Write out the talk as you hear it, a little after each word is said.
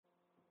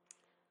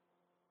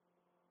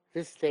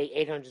This is day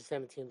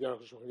 817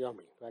 of Yomi.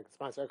 I'd like to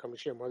sponsor Erkam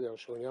Mashir more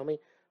Yomi.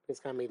 Please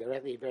come me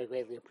directly, very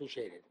greatly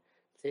appreciated.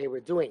 Today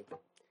we're doing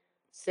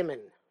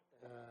Simon,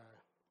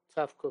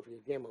 Tuf Kuf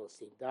Yud Gimel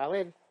Sib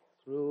Dalid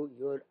through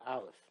Yud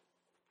Aleph.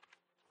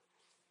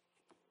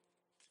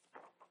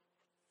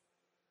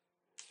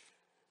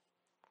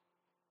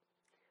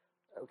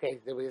 Okay,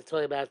 we were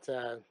talking about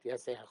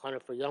yesterday Hachana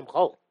for Yom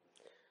Chol.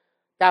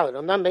 Dalid,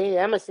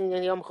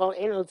 Yom Chol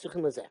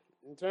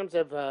in terms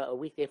of a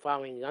weekday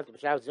following Yom Tov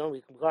Shabbos, we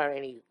can regard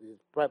any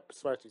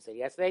source we said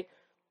yesterday.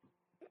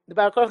 The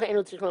Baal Korcha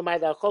Enu Tzrichim L'mar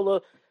Dal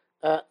Cholo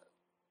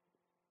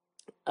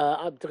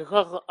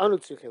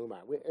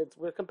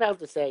we're compelled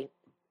to say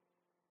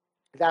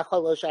Dal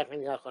Cholo Shaykh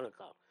Eni Dal Chana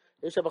Kol.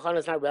 This Shabbat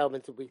is not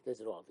relevant to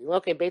weekdays at all. The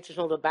Loke Beit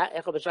Shishon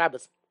Echo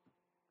B'Shabbos.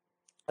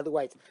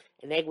 Otherwise,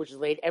 an egg which is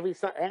laid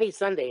any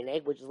Sunday, an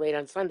egg which is laid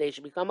on Sunday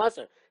should become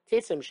usher.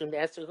 Titzim Shum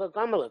Esther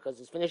Kamala because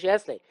it's finished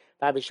yesterday.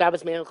 By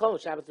Shabbos Me'en Chol,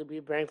 Shabbos will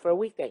be preparing for a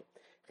weekday.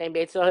 So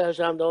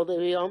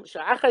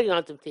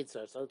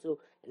too,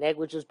 an egg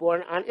which is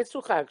born on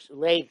Isruchag,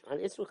 laid on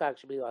Isruchag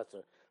should be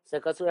usher. So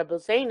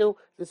Rabbeinu,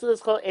 the Suda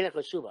is called Enech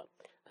L'Shuva.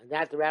 And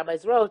that the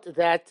rabbis wrote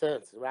that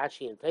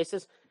Rashi and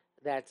places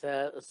that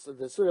the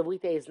Suda of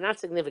weekday is not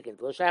significant.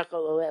 And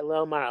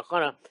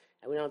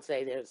we don't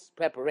say there's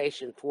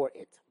preparation for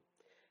it.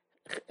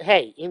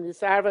 Hey, in the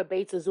Sarva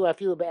Beit Zazu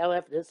Afilu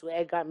Be'elef, this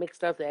egg got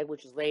mixed up, the egg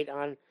which is laid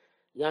on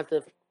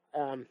Yontif,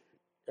 on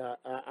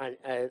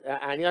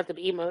Yontif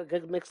Ima,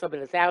 mixed up in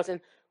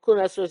 1,000.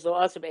 Kunasur so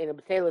also in a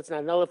potato, it's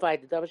not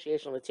nullified. The double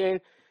sheish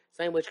material,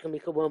 something which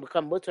will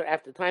become mutter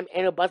after time.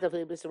 And a butter for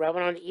the Bissa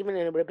Ravanon, even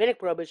in a rabbinic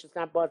prohibition, it's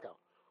not butter.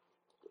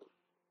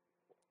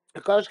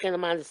 The Kosh can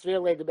amount the sphere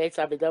laid the Beit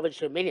Zavu David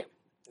Sherminim.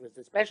 It's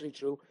especially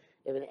true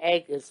if an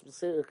egg is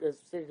considered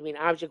to be an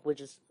object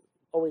which is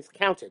always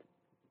counted.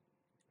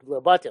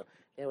 Butter.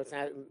 It's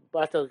not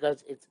butter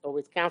because it's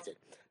always counted.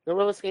 The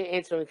lowest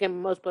answer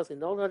and most person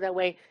don't know that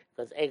way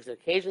because eggs are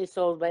occasionally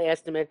sold by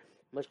estimate.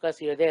 Much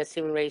closer you're there,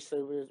 Simon race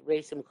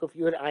some kuf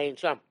yud ayin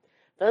sham.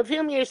 But if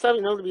you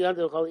know to be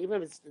under the whole,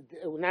 even if it's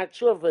not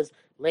sure if it was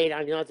laid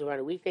on the altar on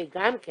a weekday,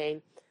 gam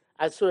kane,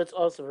 I'm sure it's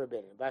also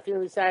forbidden. But I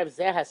feel inside of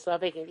zeh has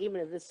suffix, and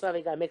even if this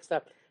suffix got mixed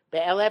up,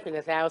 be'elef in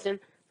 1,000,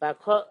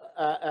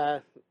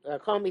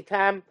 call me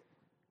tam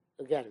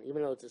again,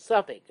 even though it's a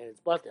suffix and it's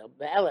butter,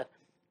 be'elef.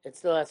 It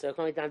still has to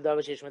come down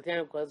double sheish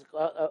material because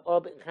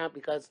all count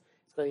because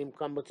it's going to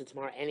come mutter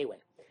tomorrow anyway.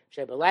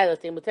 Shebelayla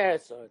stay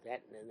muteres or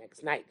that the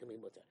next night to be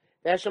mutter.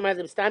 That's Shemar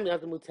the stam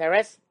yontif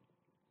muteres.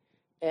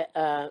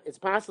 It's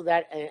possible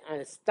that on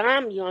a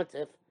stam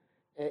yontif,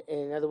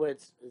 in other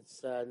words,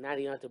 it's not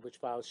a yontif which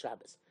follows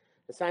Shabbos.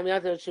 The stam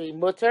yontif should be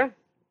mutter,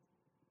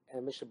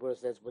 and Mishnah Berurah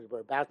says what we're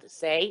about to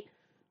say,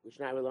 which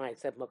not relying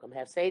except Mokam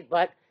have said,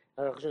 but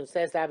Rosh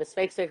says to have a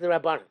fake the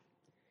Rabbanon.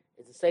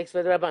 It's a steak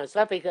for the Rabban.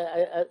 Safik,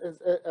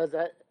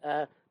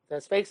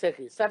 the steak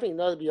secretary. Safik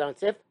knows to be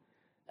Yontif.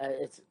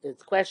 It's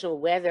questionable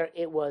whether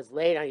it was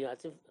laid on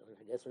Yontif.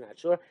 I guess we're not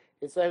sure.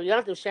 It's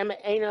Yontif Shema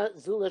Eina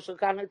Zula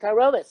Shulkan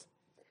Tarovis,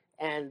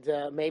 and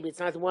maybe it's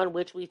not the one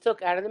which we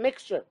took out of the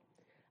mixture.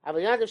 Have a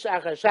Yontif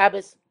Shachar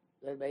Shabbos.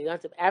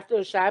 Yontif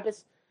after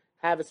Shabbos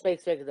have a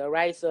steak the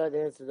Raisa.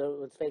 Then it's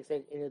the steak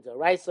in the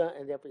Raisa,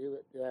 and therefore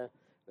the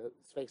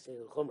steak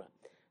the Chumrah.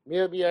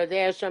 Mil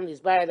biyardei Hashem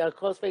nizbar the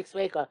kol fake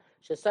sveika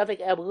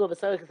shesafik ebu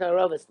v'safik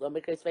tarovis lo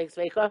mikres fake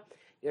sveika.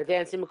 Yardei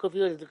and Simon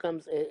Kufiyud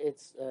becomes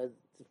it's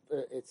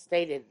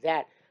stated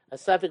that a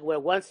suffix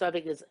where one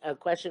suffix is a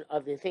question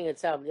of the thing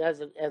itself, the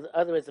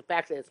other is the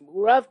fact that it's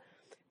murav.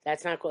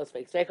 That's not called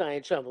fake sveika. I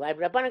ain't sure. Like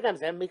Rabbanan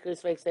comes and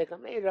mikres fake sveika.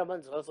 Many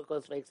Rabbans also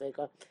called fake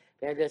sveika.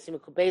 Yardei Simon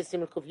Kufiyud,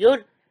 Simon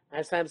Kufiyud.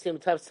 As time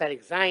Simon Tov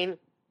Tzadik Zayin.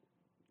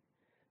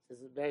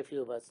 Very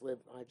few of us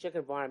live on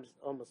chicken farms.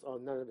 Almost all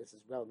none of this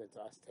is relevant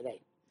to us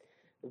today.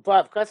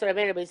 Vav Kasar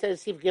Rabbeinu, but he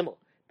says Siv Gimel.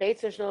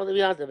 Beitzer Shnol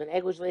Leviyantav, an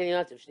egg which laid in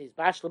Yantav, Shneis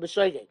Bashla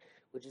B'Shoigeg,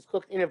 which is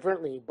cooked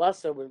inadvertently,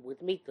 basar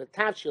with meat, the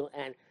tavshil,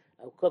 and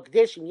a cooked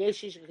dish, and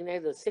Yeshish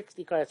connected with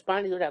 60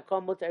 corresponding to that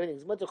called mutter,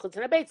 everything's mutter chutz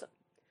and a beitzer,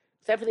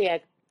 except for the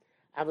egg.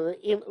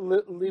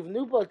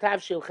 Livnubo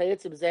tavshil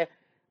chayitzim zeh,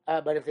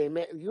 but if they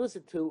use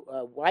it to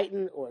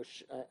whiten or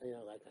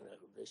like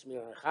the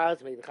shmir on challah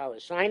to make the challah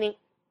shining,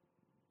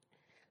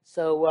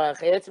 so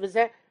chayitzim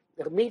zeh.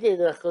 The meat of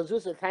the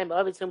chazuz at the time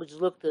of it, which is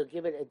looked to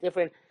give it a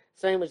different,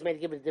 something which made to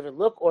give it a different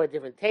look or a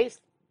different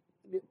taste.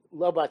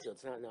 Low batil,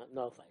 it's not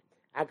nullified.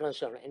 I'm going to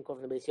show it and call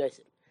from the base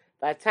Yosef.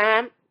 By the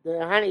time the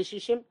Hani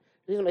Shishim,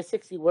 these are my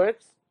 60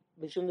 works,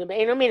 because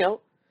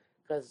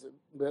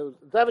the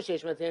double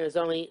sheish material is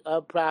only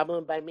a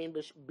problem by mean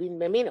bin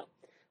b'mino.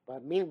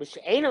 But mean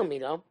b'she'eno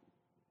mino,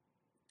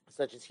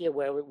 such as here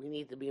where we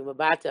need to be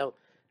mabatel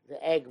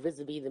the egg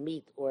vis-a-vis the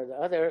meat or the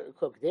other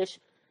cooked dish.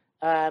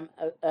 The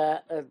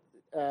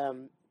Mahani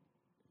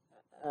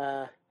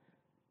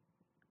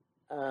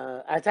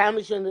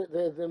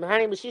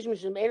Mashishim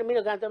Mishim Ein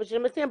Amino Gan Tav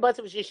Mishim Matim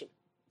Batzim Mashishim.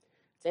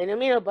 It's Ein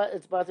Amino, but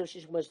it's Batzim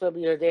Mashishim Much Love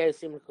You're there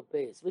Simon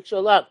Kopes.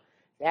 Vikshol Love.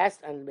 That's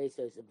on the base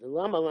of the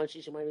Lama on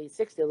Shishim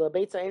 160. The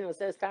Beitza Ein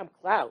says Tam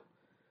Cloud.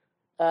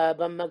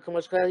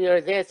 But you're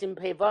there, sim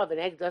pay vav. An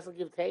egg doesn't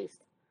give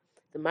taste.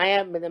 The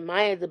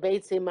Maya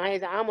debates say Maya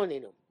the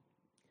amoninu.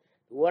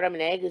 The water in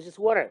an egg is just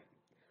water.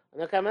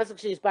 And the kamasuk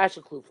she's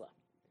basha klufa.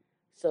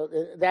 So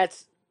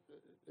that's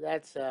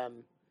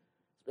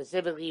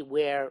specifically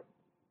where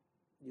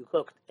you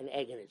cooked an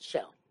egg in its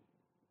shell.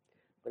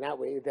 But not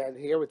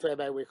here we're talking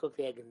about where you cook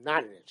the egg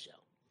not in its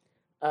shell.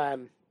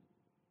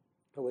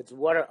 So it's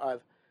water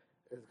of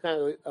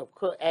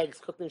eggs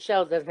cooked in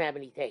shells doesn't have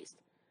any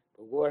taste.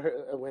 But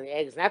water when the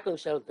egg is not cooked in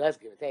shells does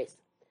give a taste.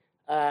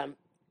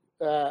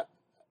 Klomar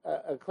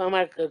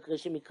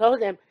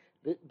kashimikodem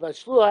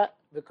bashlua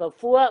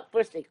v'kofua.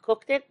 First they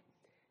cooked it,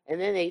 and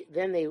then they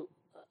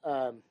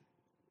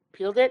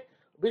peeled it.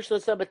 Bishlo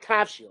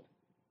sabatavshil.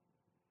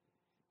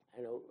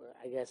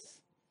 I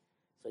guess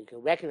so you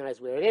can recognize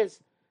where it is.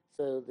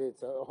 So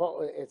it's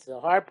a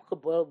hard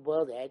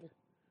boiled egg,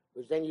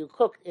 which then you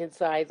cook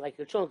inside like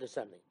your chont or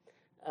something.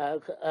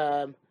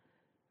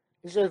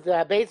 So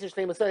the basis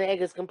name of the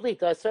egg is complete.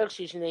 The circle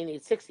she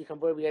needs 60 come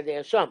over here. They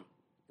are sham.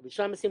 The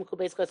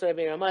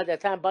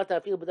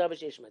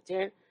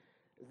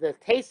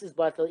taste is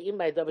butter even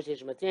by double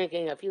shesh material.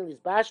 Getting a feeling is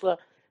bashla,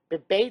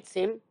 but baits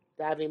him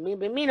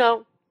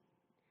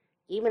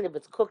even if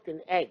it's cooked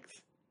in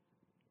eggs,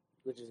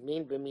 which is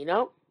mean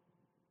bimino.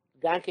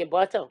 Ganke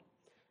butter,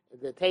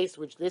 the taste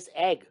which this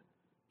egg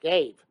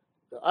gave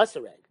the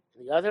usher egg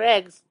and the other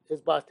eggs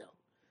is butter.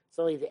 It's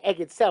only the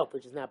egg itself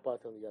which is not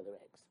butter on the other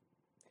eggs.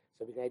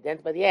 So if you can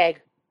identify the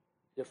egg,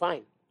 you're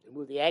fine.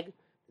 Remove the egg,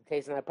 the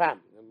taste is not a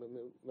problem.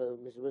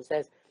 Mr. Wood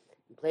says,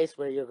 in place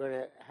where you're going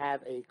to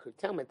have a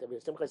curtailment of your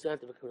some class, you don't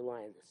have to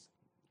rely on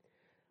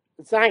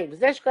this. Sign.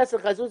 That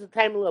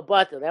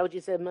what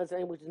you said,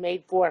 which is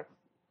made for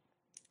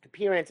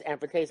appearance and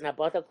for taste, not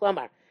butter.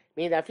 Klomar.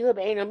 Meaning that feel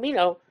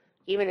amino,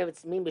 even if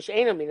it's mean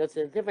b'she'eno amino, it's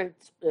a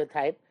different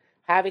type.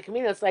 Have a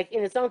kamino, it's like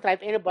in its own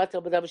type, ain't a butter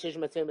but double sheish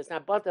material. It's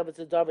not butter, but it's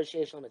a double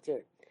sheish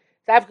material.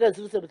 Tafka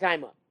zusa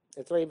b'taima.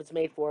 That's only if it's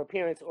made for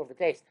appearance or for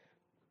taste.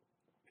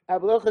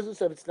 Ablo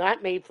chazusa, if it's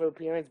not made for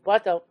appearance,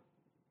 butter.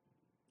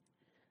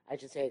 I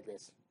should say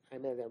this. I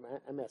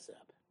messed it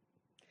up.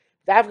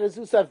 Tafka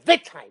zusa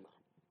v'taima.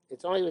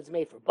 It's only if it's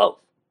made for both,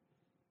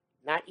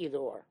 not either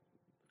or.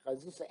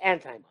 Chazusa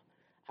and taima.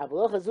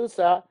 Ablo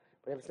chazusa.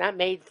 But if it's not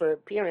made for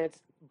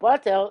appearance,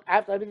 batel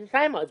after the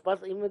time it's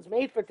batel even if it's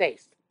made for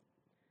taste.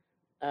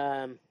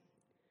 That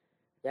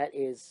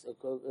is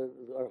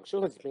or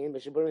Shulchan's opinion,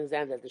 but she brings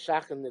down that the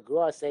Shach and the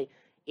Gra say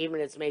even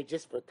if it's made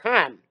just for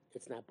time,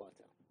 it's not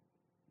batel.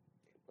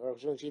 Or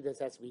Shulchan she does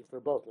has to be for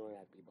both, nor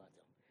not to be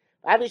batel.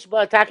 Avish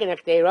ba takin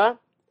aktera,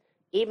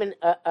 even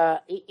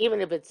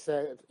if it's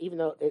even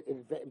though it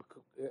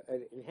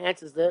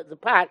enhances the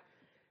pot,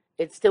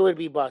 it still would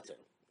be batel.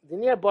 The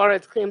near bar,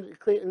 it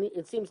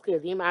seems clear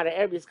the amount of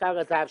Erbis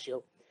Kaga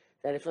Tavshil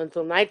that if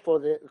until nightfall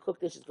the cooked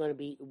dish is going to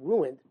be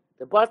ruined,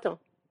 the bottom,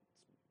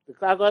 the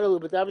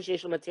Kagadalu, but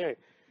Davishesh material.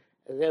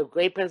 The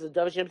great prince of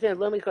Davishesh material,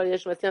 let me call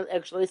Yesh material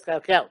actually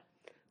Skalkel.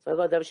 So I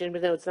go Davishesh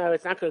material, it's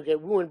not going to get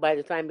ruined by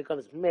the time it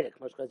becomes permitted,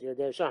 much because you're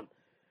there Sham.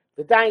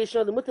 The dying, you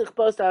show the Mutik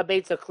post our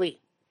baits are clean.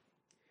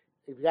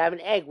 If you have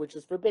an egg which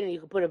is forbidden, you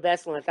can put a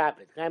vessel on top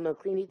of it. I'm a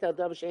clean Hito,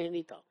 Davishesh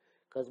Hito.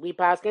 Because we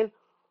paskin.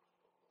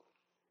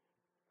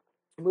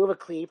 Move a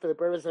kli for the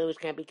purpose of which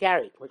can't be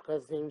carried, which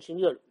causes him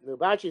shinyur. The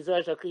bachi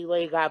zosh a kli lo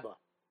yigaba.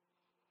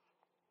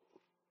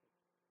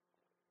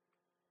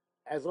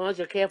 As long as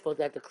you're careful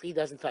that the kli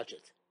doesn't touch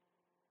it.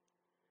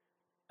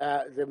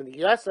 The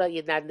yasa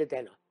you're not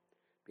nedena,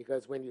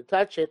 because when you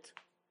touch it,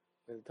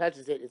 when it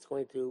touches it, it's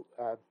going to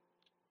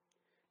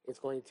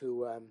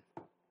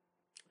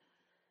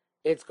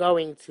if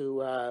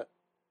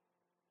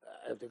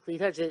the kli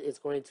touches it, it's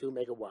going to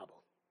make a wobble.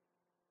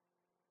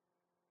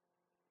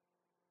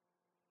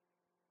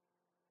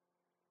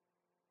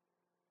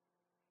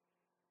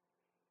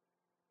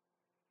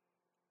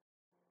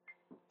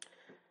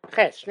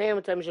 Ches, the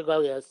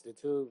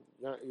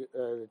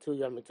two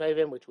Yom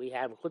Tovim, which we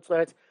have in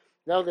Chutzlaretz.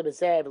 No, the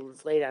Bezev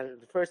is laid on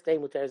the first day,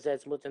 Mutar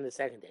Zeh, Mutar on the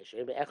second day.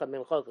 Echad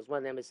Memchol, because one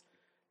of them is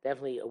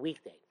definitely a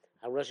weekday.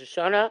 On Rosh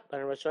Hashanah, but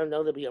on Rosh Hashanah,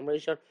 no, the Yom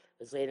Rishon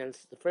is laid on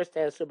the first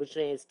day of Sukkot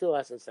Shnei, it's still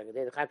us on the second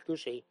day. The Chag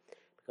Tushi,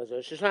 because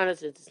Rosh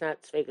Hashanah, it's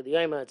not Tzveik of the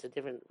Yoma, it's a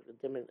different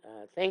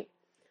thing.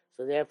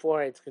 So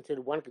therefore, it's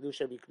considered one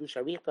Kedusha, be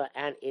Kedusha Richa,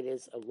 and it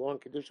is a long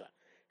Kedusha.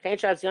 Kain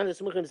Shabbos Yontif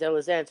Smuchim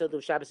Zelazeh, and so the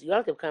Shabbos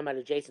Yontif come out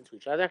adjacent to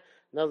each other.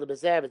 No, the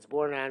Bezev, it's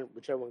born on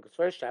whichever one goes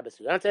first, Shabbos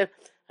Yontif.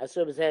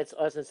 Asur Bezev, it's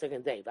also the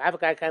second day.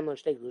 V'avakai Kaim Lo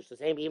Shtei Kedusha, the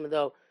same, even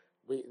though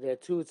they're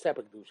two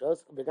separate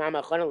Kedushos. V'gam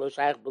HaChana Lo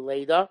Shayach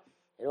B'Leida,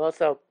 and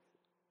also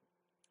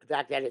the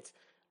fact that it's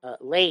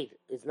laid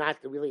is not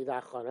really the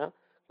Achana,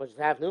 which is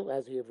Havnu,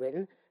 as we have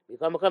written.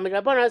 Nonetheless,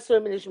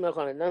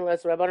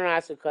 Rabbanon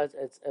Asur, because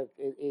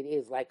it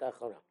is like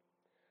Achana.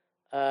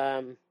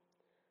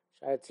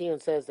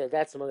 Sharatzion says that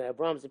that's among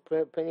Abraham's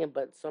opinion,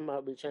 but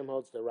somehow Bichem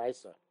holds the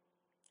Raisa.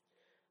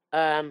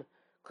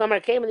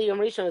 Klamar came in the Yom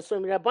Rishon and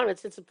Surim Rabbanon.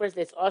 Since the first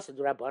day it's also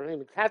the Rabbanon.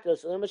 And Mitato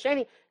Surim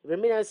Sheni. If we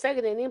meet on the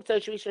second day, Nim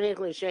Tosh Rishon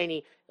Hechel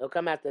Sheni, it'll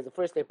come out the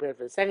first day period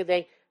for the second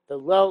day. the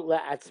lo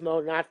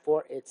la'atzmo, not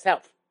for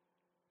itself.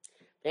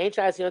 The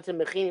Shabbos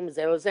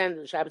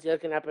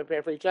Yontif cannot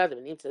prepare for each other.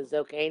 The Nim says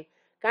Zokain,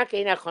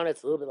 Kakein Achona,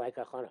 it's a little bit like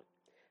Achona.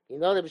 You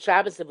know that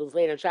Shabbos, if it was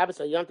late on Shabbos,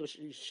 so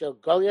Yontif Shel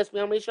Golios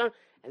B'Yom Rishon,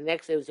 and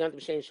next day was Yontif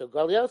Sheni Shel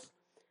Golios.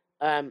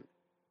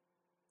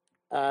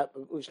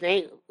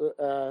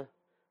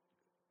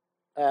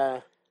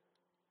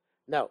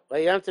 No,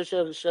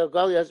 Yontif Shel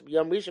Golios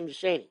B'Yom Rishon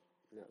B'Sheni.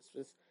 No, it's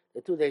just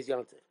the 2 days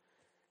Yontif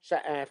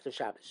after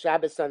Shabbos.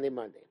 Shabbos, Sunday,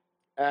 Monday.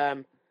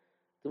 The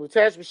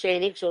Mutar is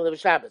B'Sheni K'Shol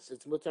Shabbos.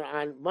 It's Mutar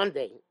on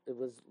Monday. It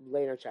was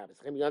late on Shabbos.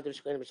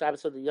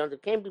 So the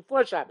Yontif came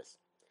before Shabbos.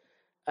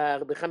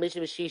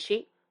 B'Chamishi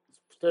B'Shishi,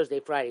 Thursday,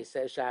 Friday,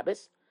 says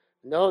Shabbos.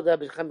 No, the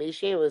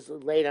B'Chamishi was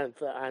late on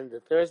the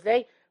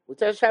Thursday.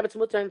 Mutar Shabbos,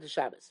 Mutar into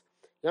Shabbos.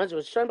 Yontif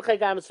B'Shon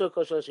B'Chagam Sur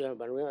Kol Shlosh Yom.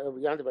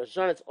 Yontif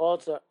B'Shon, it's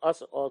also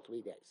all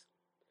 3 days.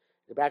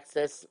 The bracket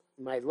says,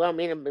 "My law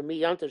meaning b'mi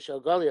Yontif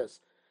Shel Golios,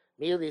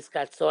 mi'ulis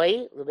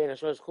katzoi l'bein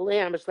hashmos chulei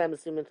ha'mishlam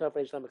esimin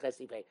tofrei shlam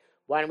b'chesipei."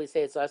 Why don't we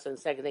say it's also on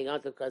the second day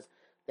Yontif? Because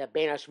that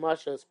bein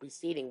hashmos is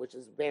preceding, which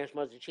is bein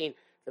hashmos Yachin.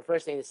 The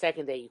first day and the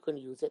second day you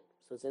couldn't use it,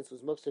 so since it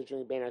was muktzah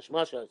during bein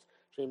hashmos, it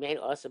remained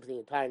also for the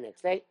entire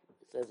next day.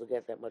 It says we'll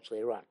get that much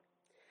later on.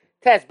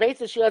 Test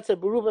based on shiatza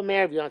beruba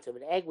me'erev Yontif,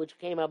 an egg which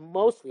came up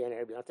mostly on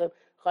erev Yontif.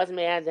 Chaz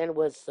me'ad then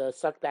was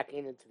sucked back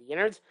into the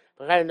innards.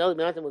 But I know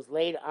the Yontif was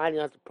laid on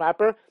Yontif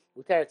proper.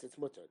 Muteretz, it's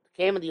mutter.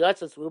 Came in the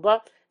Yotzas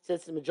Ruba,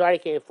 since the majority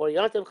came before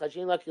Yontif,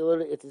 Chashin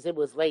Lakilul, it's as if it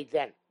was laid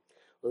then.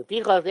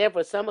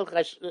 Therefore, some of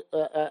I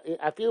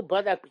feel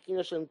Badak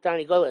Pekino Shalom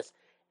Tani Golas,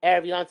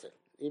 Erev Yontif.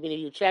 Even if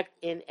you checked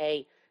in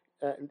the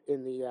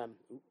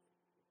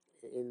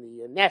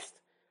nest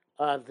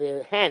of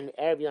the hen,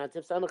 Erev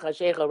Yontif, some of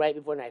Chashecha right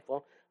before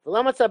nightfall.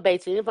 V'lomatza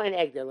Beitza, you didn't find an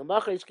egg there.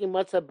 L'machar Yishkim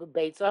Matza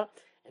Beitza,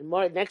 and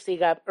more next day you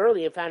got up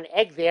early and found an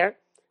egg there.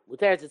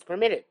 Muteretz, it's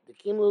permitted. The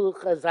Kimlu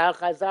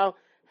Chazal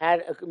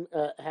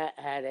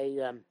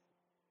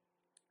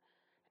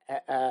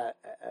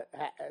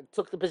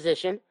took the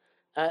position.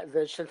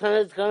 The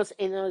Shatan goes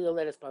in you'll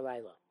let us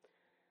palayla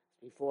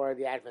before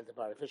the advent of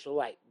artificial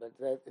light, but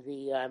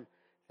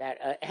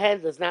that hen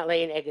does not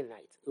lay an egg at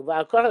night. So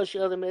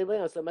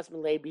it must be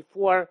laid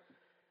before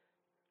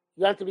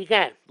Yontif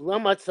began.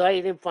 Lomatzah,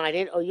 you didn't find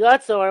it. Or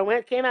Yotzor, when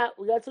it came out,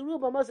 we got to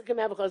Ruba, most of it came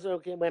out because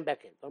it went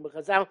back in. From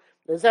Chazal,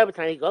 the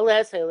Zarbatani, go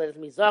less, let us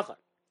mizachar.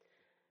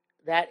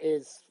 That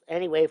is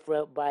anyway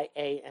by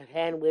a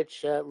hen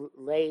which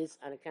lays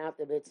on account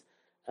of its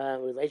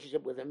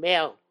relationship with a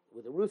male,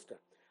 with a rooster.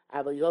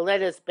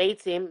 Yoledes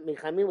beitzim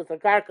michamim with a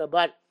karka,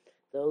 but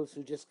those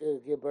who just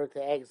give birth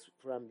to eggs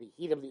from the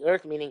heat of the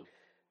earth, meaning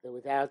that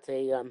without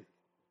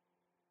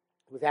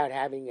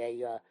having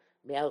a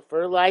male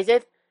fertilize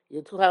it,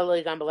 you can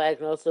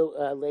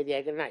also lay the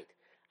egg at night.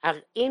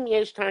 Im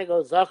yesh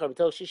targo zachar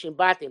until shishim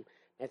batim,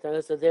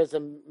 so there's a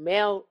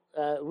male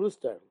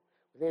rooster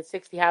within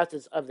 60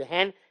 houses of the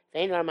hen,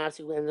 and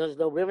there's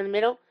no river in the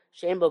middle.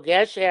 Shem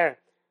bogesher,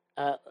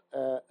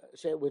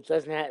 which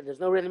doesn't have, there's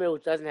no river in the middle,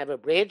 which doesn't have a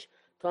bridge.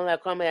 You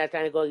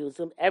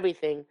assume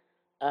everything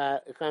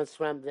comes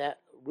from the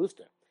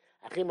rooster.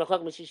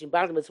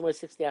 It's more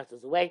 60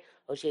 houses away.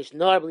 There's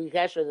a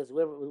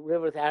river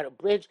without a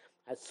bridge.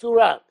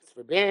 Asura, it's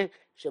forbidden.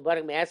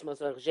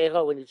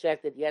 When you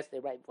checked it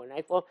yesterday, right before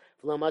nightfall,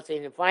 you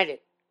didn't find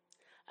it.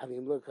 I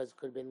mean, because it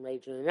could have been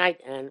late during the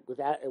night, and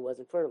without it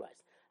wasn't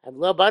fertilized. I'm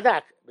low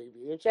badak, but if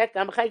you didn't check,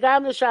 I'm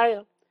chaygam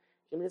l'shaya.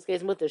 In this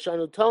case, mutter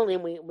shanu told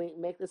him we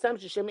make the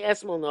assumption shemi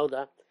esmol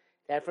noda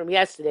that from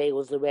yesterday it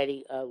was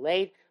already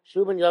laid.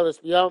 Shuban yodas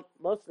biyom,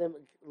 most of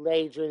them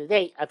laid during the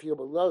day. I feel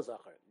below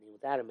zachar,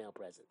 without a male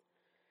present.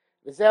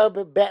 V'zel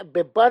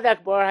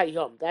bebadak bar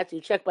hayom. That's you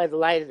check by the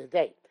light of the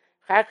day.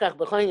 Charkach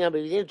b'choyim,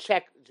 but you didn't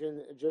check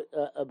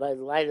by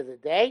the light of the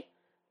day.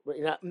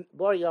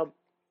 Bar yom,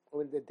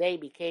 when the day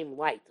became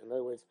light. In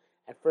other words,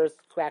 at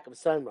first crack of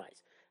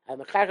sunrise.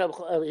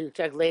 You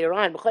check later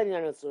on.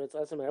 It's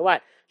also matter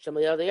what.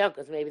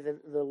 Because maybe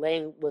the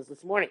laying was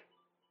this morning.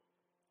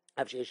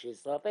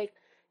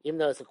 Even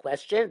though it's a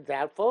question,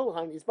 doubtful.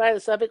 He's by the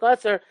suffix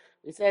also.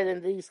 We said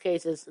in these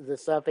cases the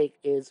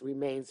suffix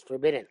remains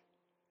forbidden.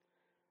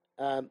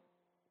 Shabur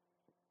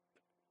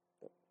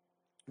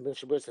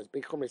says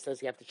Big Chumer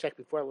says you have to check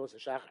before Los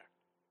HaShachar.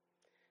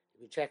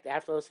 If you checked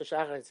after Los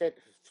HaShachar, it's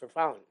for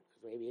following.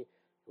 Maybe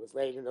it was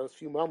laid in those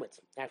few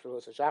moments after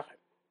Los HaShachar.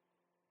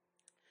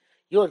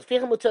 This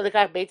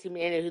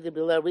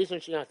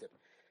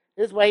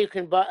is why you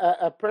can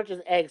purchase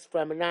eggs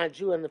from a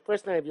non-Jew on the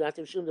first night of Yom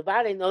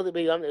Tov. They know the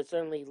B'yom, they're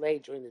certainly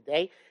laid during the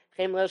day.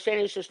 In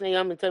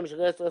terms of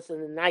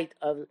the night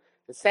of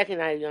the second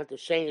night of Yom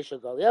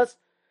Tov,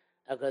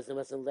 because it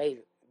wasn't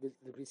laid the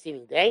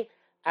preceding day.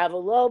 Not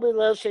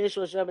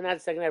the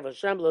second night of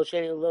Hashem, not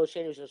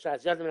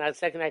the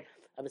second night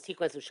of a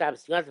sequence of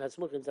Shabbos Yom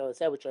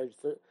Tov, which are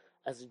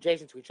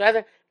adjacent to each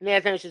other. And the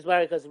other time she's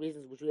worried because of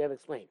reasons which we have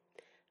explained.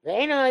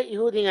 A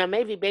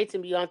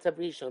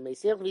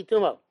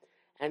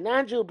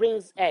non-Jew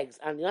brings eggs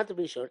on the Yom Tov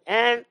Rishon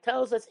and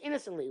tells us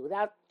innocently,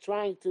 without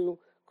trying to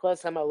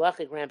cause some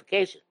halachic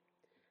ramification.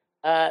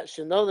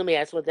 Shenolami,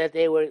 that's what that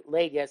they were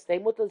laid yesterday.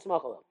 Mutal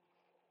Smokolo.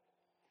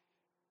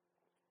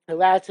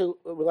 Allowed to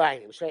rely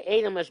on him.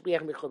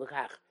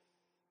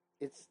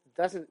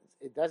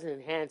 It doesn't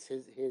enhance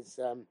his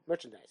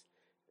merchandise.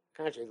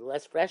 Contrary, the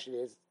less fresh it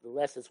is, the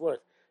less it's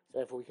worth. So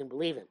therefore, we can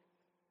believe him.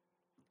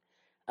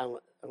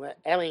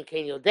 Alien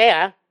Ken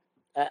Yodea,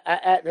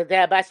 the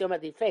Deabasiom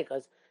at the fake,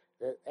 because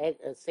the egg,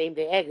 same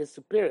day egg is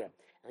superior.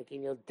 And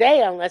Ken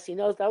Yodea, unless he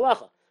knows the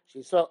halacha.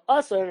 She saw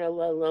also in a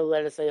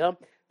letter say home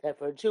that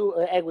for a Jew,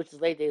 egg which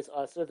is late day is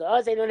also. The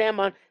Oz ain't no name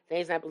on,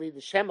 they not believe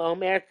the Shema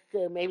Omer,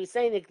 maybe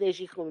saying that they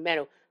should come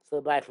menu, so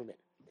they buy from it.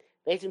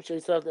 Basically, she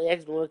saw the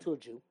eggs belong to a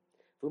Jew.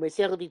 Who may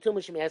say be too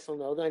much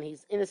and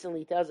he's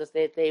innocently tells us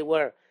that they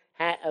were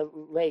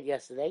laid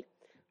yesterday.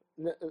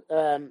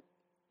 Nama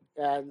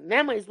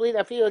is believed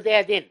after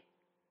they didn't.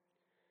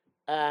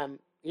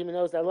 Even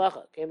though it's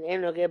halacha,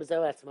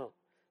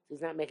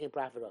 he's not making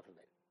profit off of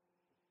it.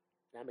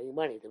 Not making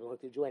money. They belong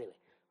to a Jew anyway.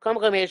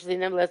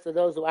 Nevertheless, to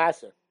those who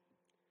ask her,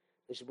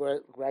 they should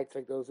write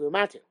like those who are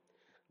matir.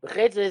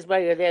 B'chetz is by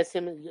your there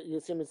you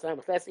sim Islam.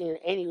 Chesed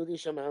any Yehudi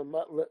shel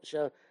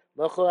mochel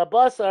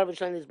abasar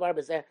v'shan is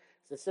barbas.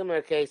 It's a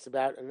similar case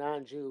about a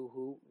non-Jew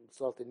who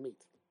salted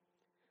meat.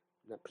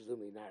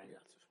 Presumably not a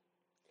Yotzev.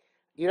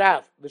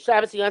 Yirav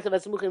b'Shabbos Yontav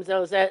asmuchim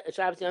themselves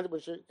Shabbos Yontav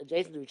which are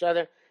adjacent to each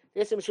other.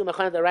 This is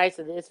Shumachan the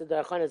Raisa. The Issa the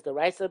Achan is the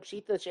Raisa.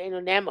 Pshita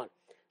she'enu nemon.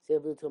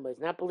 Sevu Tumah is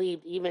not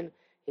believed even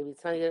if he's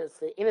telling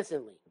us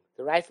innocently.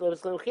 The Raisa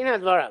lives Lam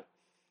Chinan Dvarav.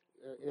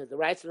 The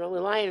rights are only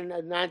lying,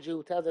 a non-Jew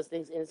who tells us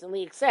things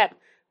innocently, except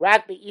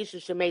Rak Isha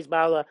Shemei's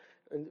Bala,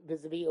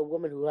 vis-a-vis a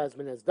woman whose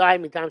husband has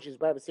died. Mitam she's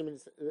Baba Simon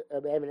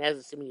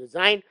Ebenezer Simon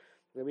Yuzain.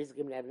 The reason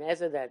given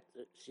Ebenezer that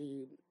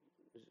she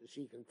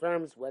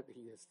confirms what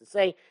he has to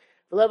say.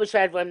 For love of for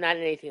him, not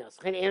in anything else.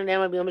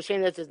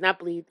 That does not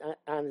believe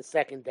on the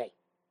second day.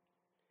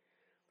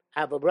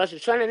 But Rosh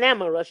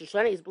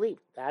Hashanah is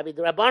believed. That would be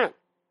the Rabbanon,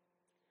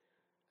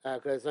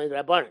 because it's only the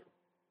Rabbanon.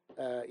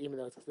 Even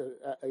though it's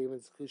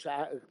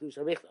Kedusha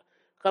Richla.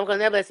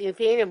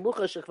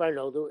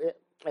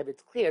 If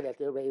it's clear that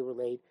they're already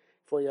relayed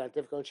for you on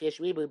difficult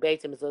Sheshribu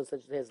baits him as though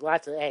such there's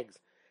lots of eggs.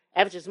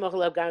 After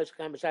Smochel Gamish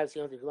Kam Shabbos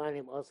Yontif line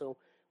him also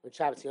when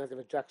Shabbos Yontif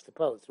are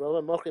juxtaposed.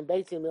 Rova Mochim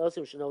baits him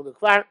also should know the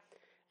Kvar,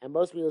 and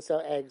most people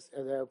sell eggs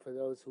for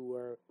those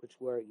which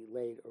were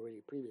laid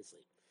already previously.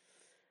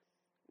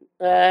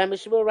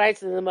 Mishabur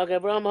writes in the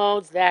Magen Avraham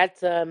holds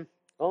that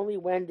only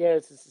when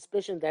there's a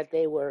suspicion that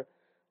they were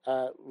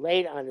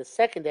laid on the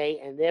second day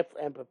and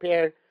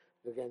prepared,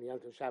 again the Yom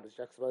Tov Shabbos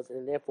juxtaposed,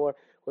 and therefore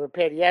were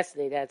prepared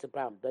yesterday, that's a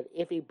problem. But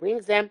if he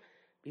brings them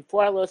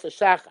before Los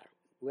Shachar,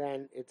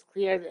 when it's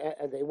clear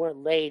that they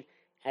weren't laid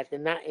at the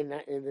night in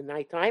the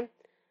nighttime,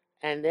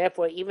 and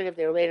therefore even if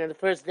they were laid on the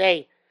first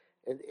day,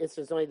 it's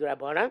only the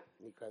Rabbana,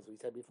 because we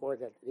said before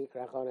that the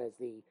Krachona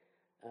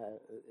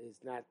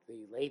is not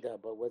the Leda,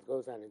 but what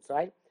goes on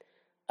inside.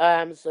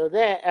 So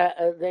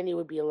then you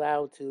would be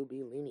allowed to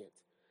be lenient.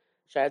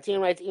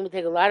 Sharatin writes, even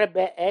take a lot of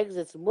eggs,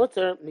 it's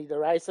mutter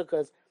midaraisa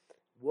because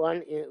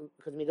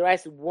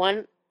midaraisa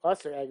one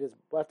usher egg is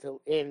butter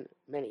in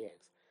many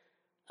eggs.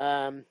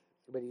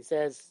 But he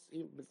says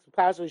it's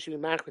possible we should be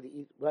marked to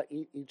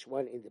eat each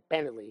one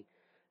independently.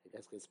 I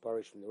guess it's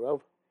porridge from the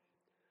rove.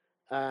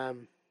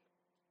 And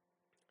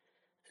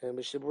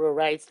Mishabura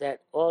writes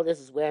that all this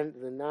is when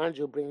the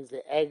non-Jew brings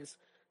the eggs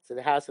to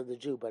the house of the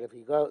Jew. But if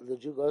the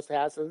Jew goes to the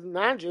house of the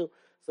non-Jew,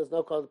 so it's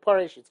no called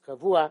porridge, it's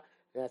kavua.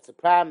 That's a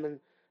problem.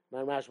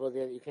 Well,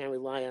 you can't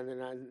rely on the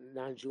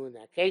non-Jew in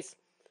that case.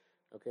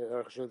 Okay,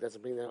 Aruch HaShulchan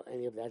doesn't bring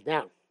any of that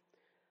down.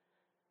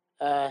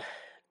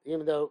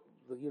 Even though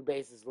the Yud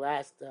Beis is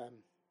last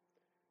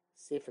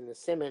sif in the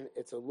Simon,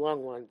 it's a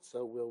long one,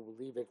 so we'll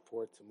leave it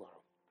for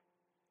tomorrow,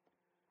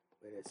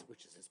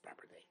 which is his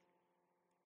proper day.